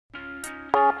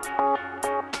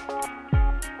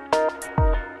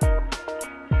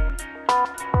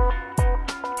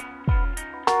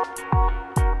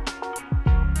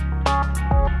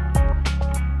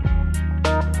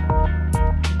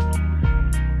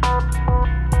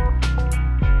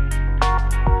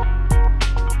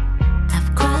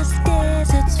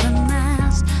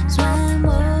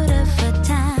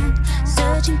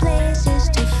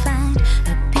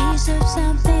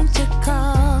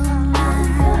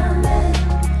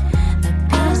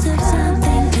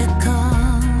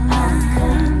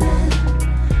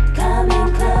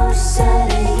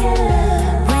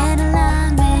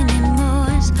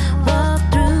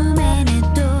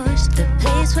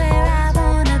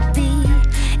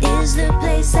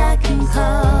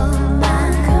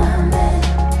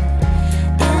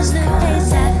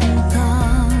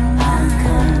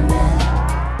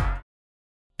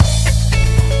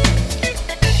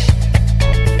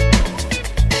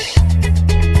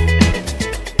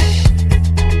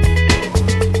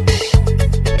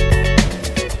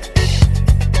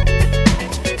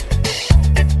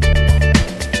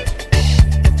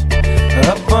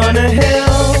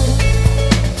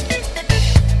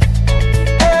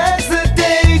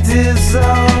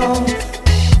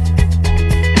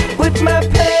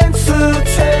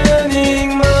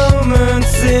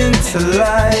to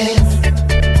life.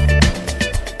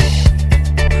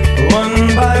 One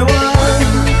by one,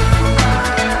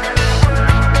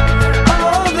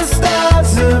 all the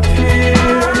stars appear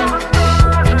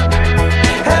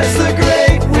as the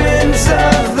great winds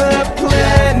of the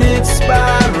planet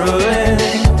spiraling,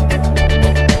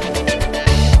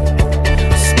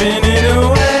 spinning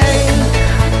away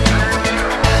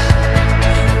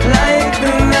like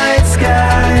the night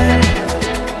sky.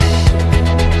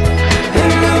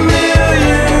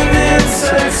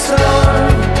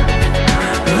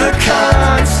 The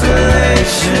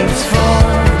constellations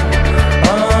form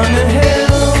on a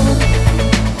hill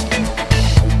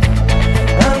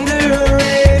under a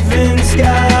raven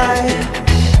sky.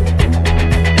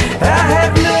 I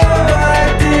have no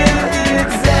idea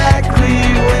exactly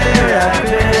where I've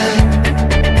been.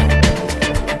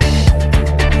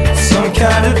 Some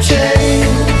kind of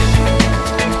change,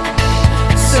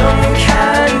 some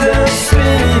kind of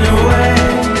spinning away.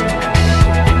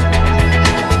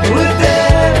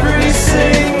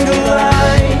 Single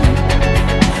line,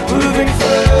 moving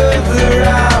further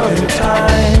out in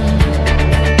time.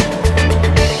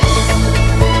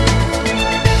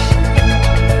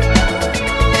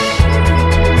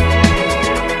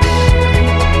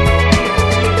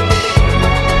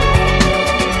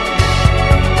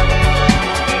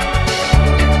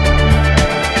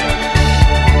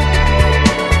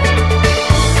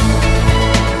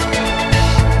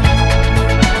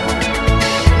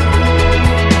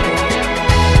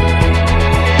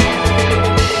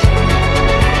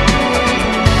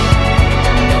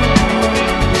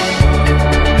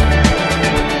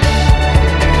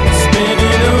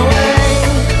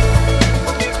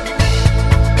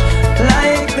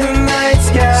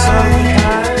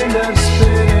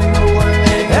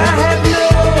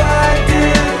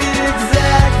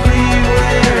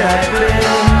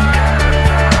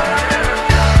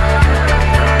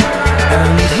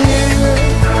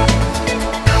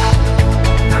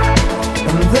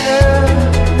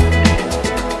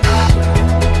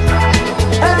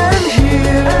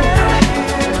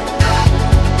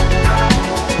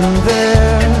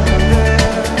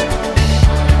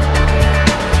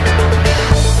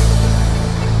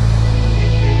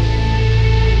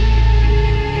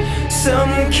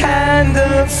 Some kind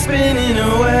of spinning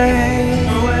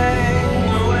away.